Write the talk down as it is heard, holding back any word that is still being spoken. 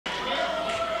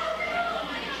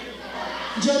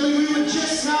Gentlemen, we would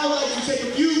just now like to take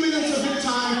a few minutes of your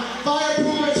time. Fire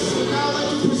Progress would now like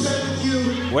to present with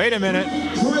you. Wait a minute.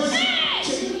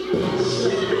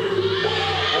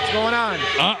 What's going on?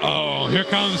 Uh-oh, here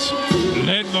comes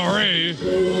Lynn Marie.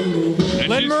 And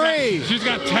Lynn Marie. She's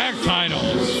got tag titles.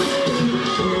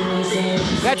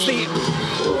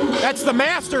 That's the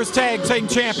Masters Tag Team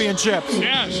Championships.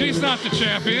 Yeah, she's not the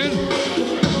champion.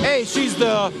 Hey, she's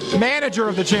the manager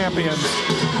of the champions.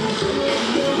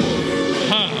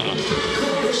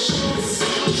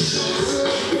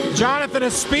 Jonathan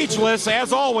is speechless,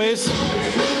 as always.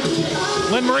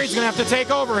 Lynn Marie's gonna have to take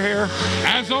over here.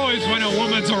 As always, when a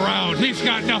woman's around, he's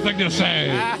got nothing to say.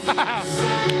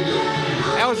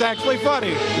 That was actually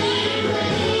funny.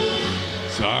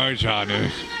 Sorry, Johnny.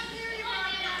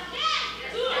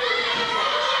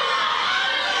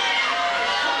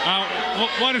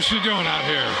 What is she doing out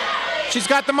here? She's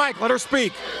got the mic. Let her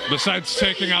speak. Besides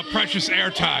taking up precious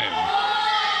airtime.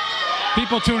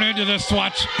 People tune into this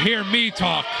to hear me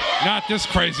talk, not this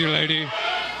crazy lady. You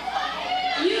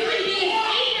can be as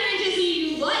ignorant as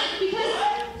you like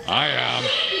because I am.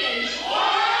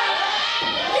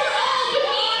 You're all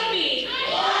beneath me.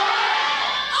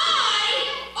 I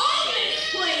own this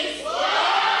place.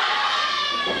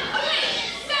 Okay,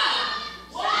 stop.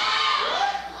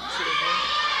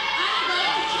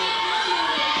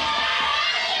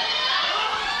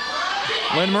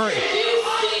 Lynn Marie.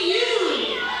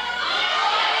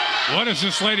 What is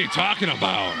this lady talking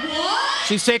about? What?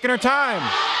 She's taking her time.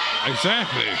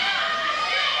 Exactly.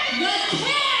 The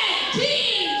tag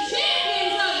team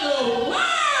champions of the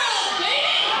world,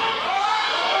 baby!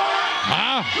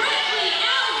 Huh? Bradley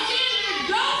Alexander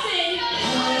Dawson.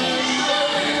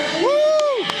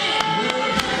 Woo!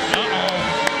 Uh-oh.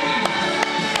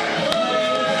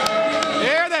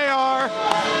 There they are.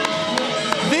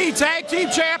 The tag team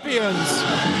champions.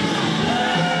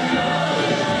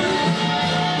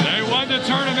 The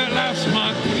tournament last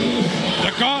month,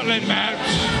 the gauntlet match.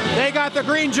 They got the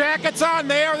green jackets on.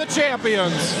 They are the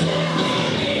champions.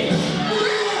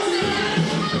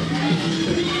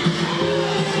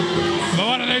 But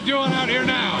what are they doing out here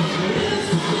now?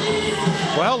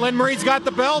 Well, Lynn Marie's got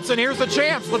the belts, and here's the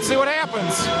champs. Let's see what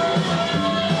happens.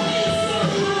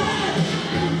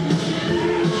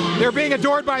 They're being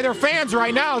adored by their fans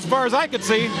right now, as far as I could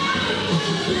see.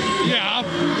 Yeah,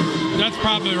 that's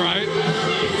probably right.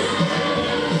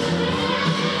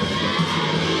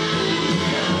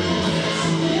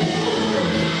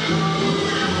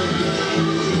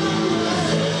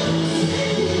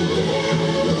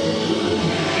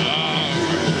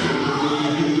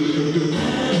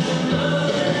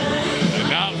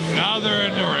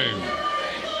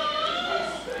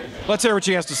 Let's hear what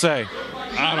she has to say.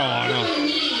 I don't want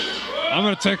to. I'm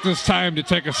going to take this time to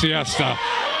take a siesta.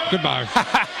 Goodbye.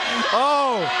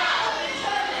 Oh.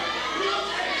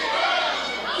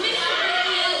 On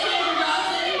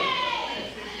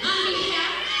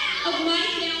behalf of my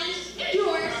talent and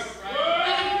yours, I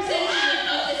will present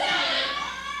you with this talent.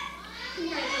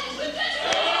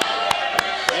 Congratulations.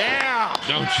 Yeah.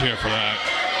 Don't cheer for that.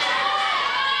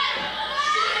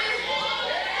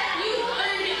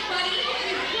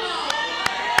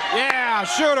 Yeah,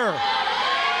 shoot her.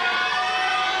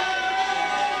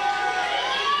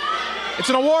 It's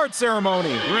an award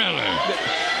ceremony. Really?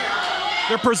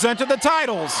 They're presented the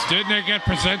titles. Didn't they get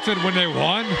presented when they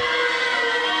won?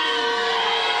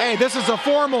 Hey, this is a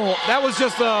formal. That was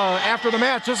just after the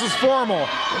match. This is formal.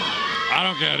 I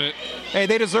don't get it. Hey,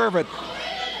 they deserve it.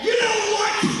 You know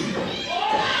what?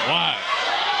 What?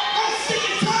 I'm sick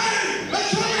and tired of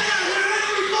coming out here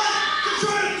every month to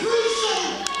try to prove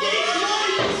something. These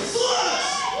money slugs.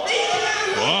 Each and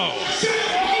every one. Shut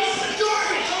a piece of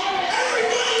garbage.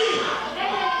 Everybody.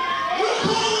 We'll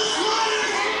call us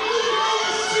liars. We'll call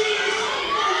us cheaters. For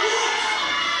what?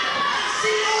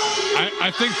 See all of you.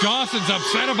 I think Dawson's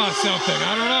upset about something.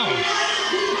 I don't know.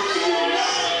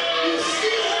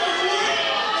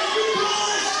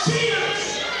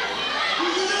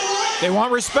 They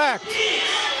want respect.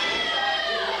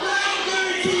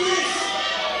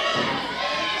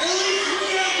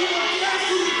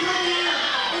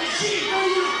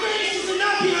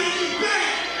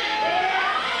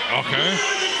 Okay.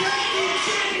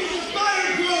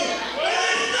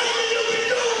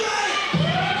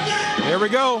 Here we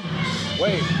go.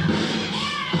 Wait.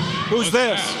 Who's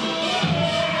this?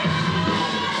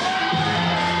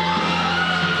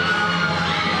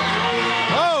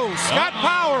 Oh, Scott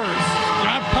Powers.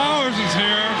 Scott Powers is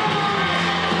here.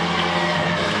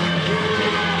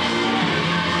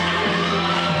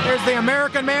 There's the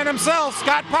American man himself,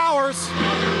 Scott Powers.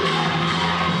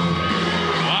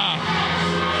 Wow.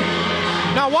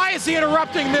 Now, why is he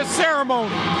interrupting this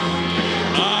ceremony?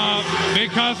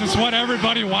 Because it's what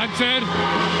everybody wanted.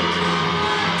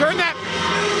 Turn that.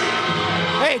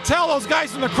 Hey, tell those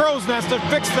guys in the crow's nest to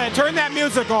fix that. Turn that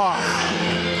music off.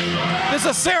 This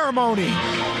is a ceremony.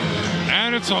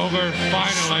 And it's over,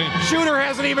 finally. Shooter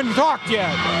hasn't even talked yet.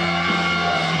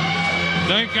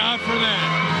 Thank God for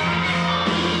that.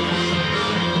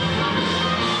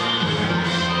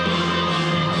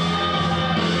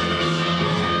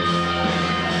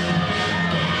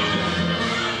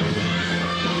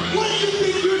 What do you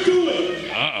think you're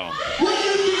doing? Uh-oh. What do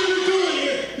you think you're doing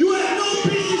here? You have no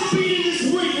business being in this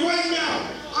ring right now.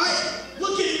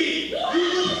 Look at me.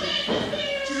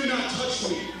 Do not touch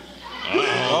me.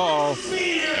 Uh-oh.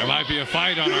 There might be a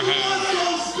fight on You our hands.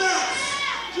 lost those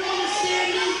belts. Do you understand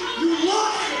me? You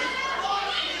lost it.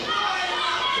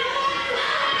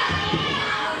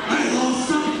 I lost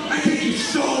them. I think you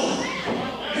stole them.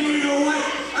 And you know what?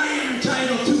 I am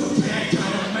entitled to a tag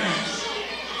title match.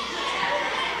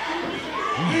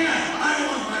 Yeah, I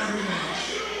want my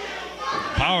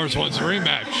rematch. Powers wants a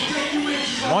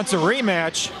rematch, Wants a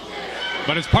rematch.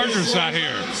 but his partner's not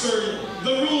here.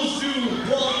 The rules do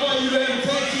qualify you to have a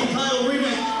tag team title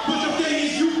rematch, but the thing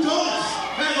is, you don't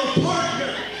have a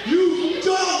partner. You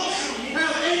don't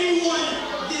have anyone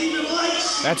that even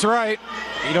likes you. That's right.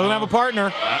 He doesn't have a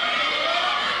partner.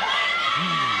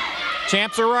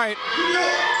 Champs are right.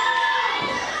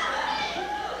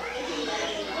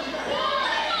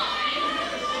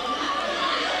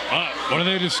 What are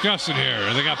they discussing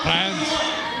here? They got plans?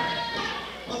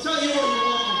 I'll tell you what you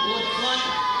want, blood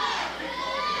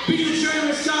clot. Be the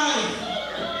generous guy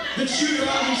that Shooter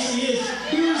obviously is.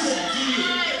 Here's a deal.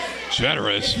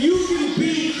 Generous. If you can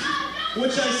beat,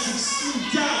 which I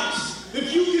succeed doubt,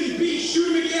 if you can beat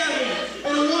Shooter McGavin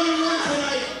in a one-on-one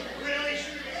tonight,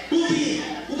 we'll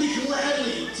be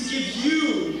gladly to give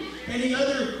you and the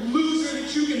other loser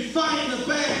that you can find in the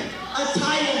back a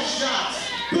title shot.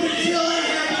 But until that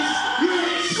happens, you're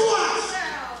in squats.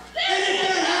 And if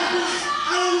that happens,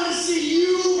 I don't want to see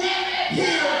you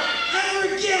here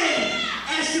ever again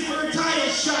asking for a title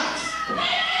shot.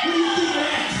 What do you think of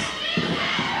that?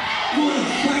 You want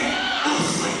to fight? I'll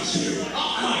fight you.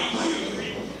 I'll fight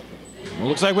you. Well,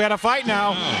 looks like we had a fight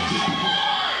now.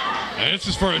 And this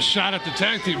is for a shot at the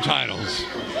tag team titles.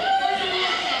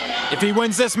 If he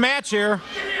wins this match here,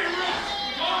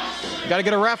 got to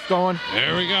get a ref going.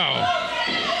 There we go.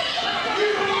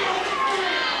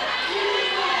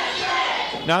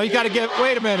 Now he's got to give,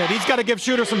 wait a minute, he's got to give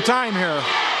Shooter some time here.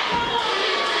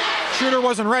 Shooter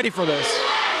wasn't ready for this.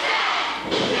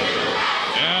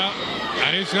 Yeah,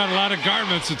 and he's got a lot of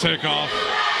garments to take off.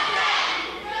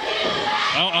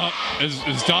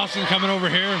 Is Dawson coming over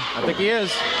here? I think he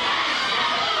is.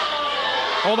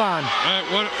 Hold on.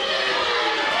 What?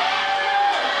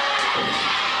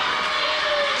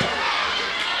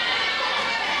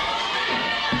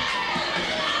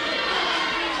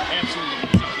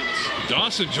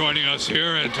 Dawson joining us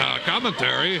here at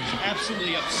commentary.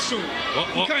 Absolutely absurd.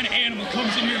 What What kind of animal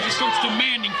comes in here and just starts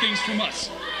demanding things from us?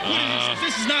 What is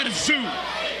this? This is not a zoo.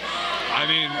 I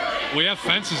mean, we have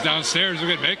fences downstairs. We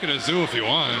could make it a zoo if you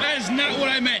want. That is not what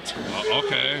I meant.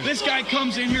 Okay. This guy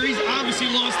comes in here, he's obviously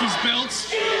lost his belts.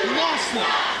 Lost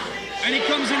them. And he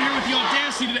comes in here with the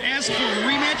audacity to ask for a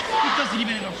rematch. He doesn't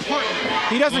even have a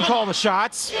partner. He doesn't call the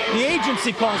shots. The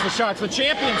agency calls the shots. The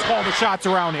champions call the shots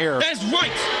around here. That is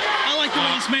right. I like the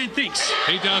way this man thinks.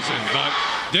 He doesn't, but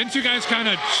didn't you guys kind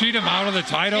of cheat him out of the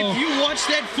title? If you watch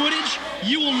that footage,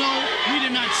 you will know we did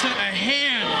not set a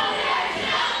hand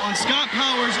on Scott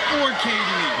Powers or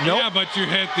KD. Nope. Yeah, but you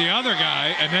hit the other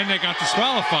guy, and then they got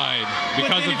disqualified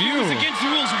because but of if you. it was against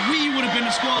the rules, we would have been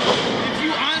disqualified. If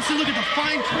you honestly look at the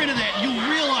fine print of that, you'll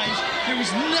realize there was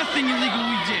nothing illegal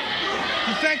we did.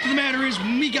 The fact of the matter is,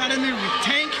 when we got in there with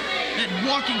Tank, that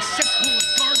walking cesspool of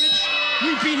garbage,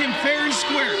 we beat him fair and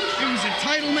square. It was a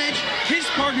title match. His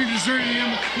partner deserted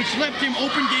him, which left him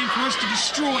open game for us to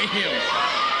destroy him.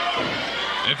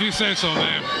 If you say so,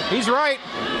 man. He's right.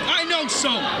 I know so.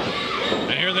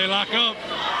 And here they lock up.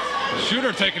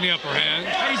 Shooter taking the upper hand.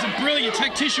 He's a brilliant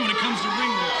tactician when it comes to ring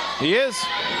work. He is.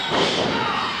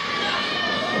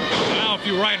 Now a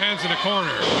few right hands in the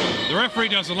corner. The referee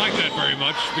doesn't like that very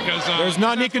much because There's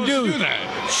nothing he he's can not supposed do. to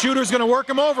that. Shooter's going to work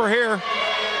him over here.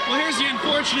 Well, here's the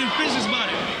unfortunate business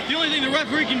about it. The only thing the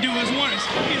referee can do is one is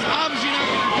he's obviously not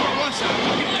going to throw us out.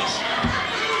 Look at this.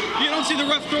 You don't see the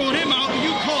ref throwing him out.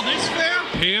 You call this fair?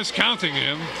 He is counting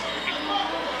him.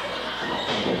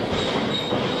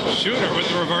 Shooter with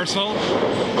the reversal.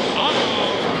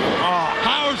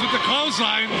 Powers with the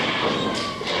clothesline.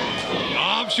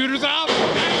 Shooter's out.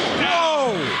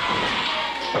 Whoa!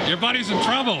 Your buddy's in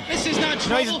trouble. This is not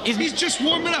No, trouble. He's just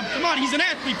warming up. Come on, he's an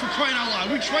athlete for crying out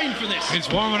loud. We trained for this. He's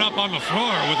warming up on the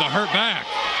floor with a hurt back.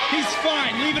 He's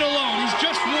fine. Leave it alone. He's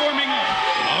just warming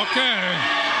up. Okay.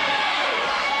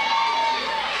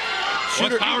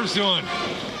 What's Powers doing?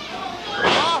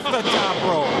 Off the top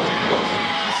rope.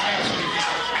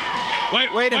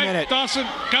 Wait a minute. Dawson,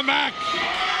 come back.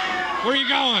 Where are you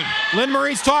going? Lynn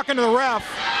Marie's talking to the ref.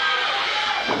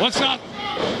 What's up?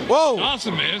 Whoa.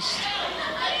 Dawson missed.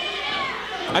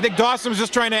 I think Dawson was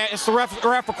just trying to ask the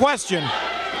ref a question.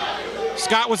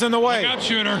 Scott was in the way. Look out,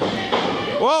 Shooter.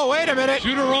 Whoa, wait a minute.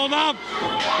 Shooter rolled up.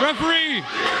 Referee.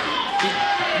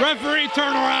 Referee,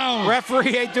 turn around.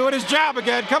 Referee ain't doing his job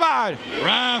again. Come on.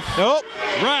 Ref. Nope.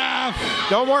 Ref.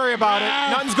 Don't worry about Ref.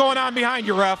 it. Nothing's going on behind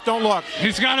you, ref. Don't look.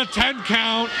 He's got a 10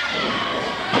 count.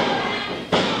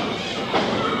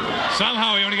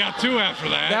 Somehow he only got 2 after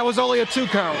that. That was only a 2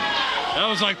 count. That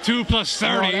was like 2 plus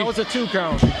 30. No, that was a 2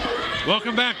 count.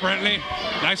 Welcome back, Brentley.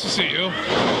 Nice to see you.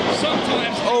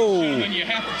 Sometimes, Oh. gentlemen, you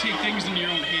have to take things into your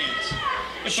own hands.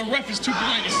 If the ref is too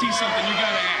blind to see something, you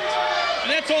gotta act.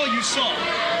 And that's all you saw.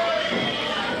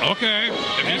 Okay,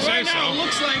 if you And say right now, so. it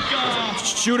looks like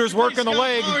Shooter's working the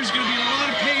leg. Powers gonna be in a lot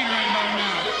of pain right about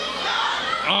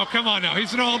now. Oh, come on now.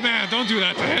 He's an old man. Don't do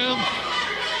that to him.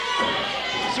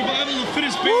 Survival of the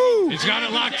fittest, Woo. baby. He's got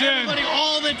it locked in. Everybody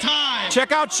all the time.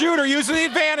 Check out Shooter using the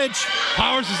advantage.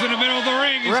 Powers is in the middle of the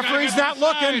ring. He's Referee's gotta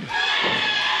not get to the looking. side.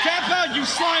 Tap out, you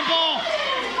slime ball.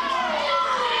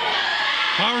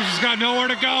 Powers has got nowhere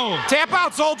to go. Tap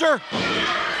out, soldier.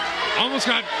 Almost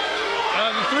got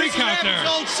the 3 count there.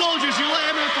 Old soldiers, you're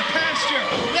letting them out the pasture.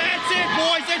 That's it,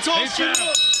 boys. That's all He's Shooter.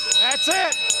 out. That's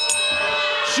it.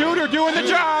 Shooter doing the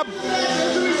job.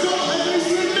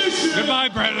 Goodbye,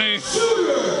 Brentley.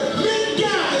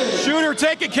 Shooter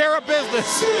taking care of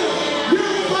business.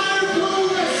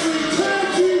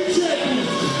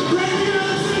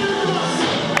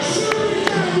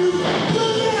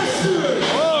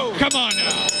 Whoa. Come on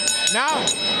now. Now,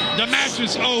 The match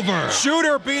is over.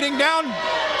 Shooter beating down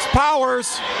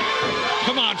Powers.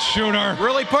 Come on, Shooter.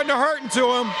 Really putting a hurt into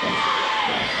him.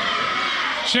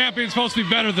 Champion's supposed to be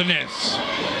better than this.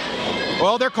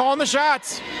 Well, they're calling the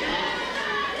shots.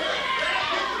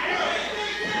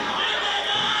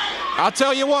 I'll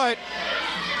tell you what.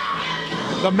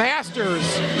 The Masters,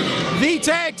 the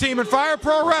tag team in Fire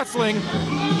Pro Wrestling. Wow.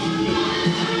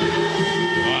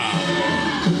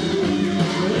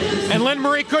 And Lynn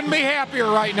Marie couldn't be happier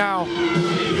right now.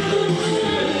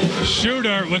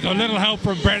 Shooter, with a little help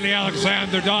from Brentley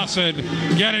Alexander Dawson,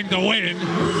 getting the win.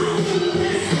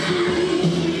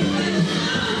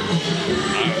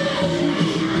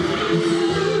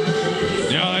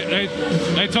 You know,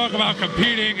 they talk about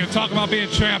competing and talk about being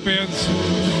champions,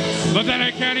 but then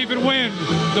they can't even win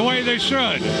the way they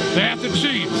should. They have to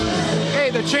cheat. Hey,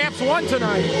 the champs won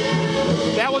tonight.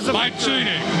 That was a By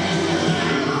cheating.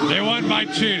 They won by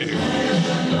cheating.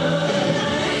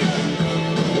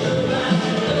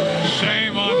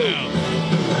 Shame on them.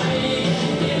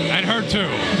 And her too.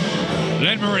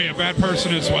 Lynn Marie, a bad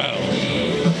person as well.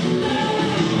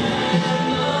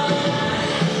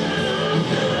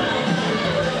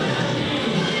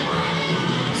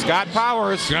 Scott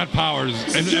Powers. Scott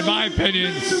Powers, in my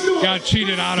opinion, got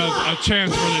cheated out of a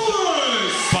chance for the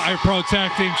Fire Pro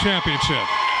Tag Team Championship.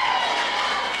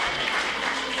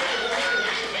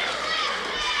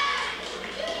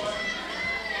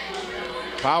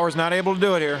 Powers not able to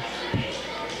do it here.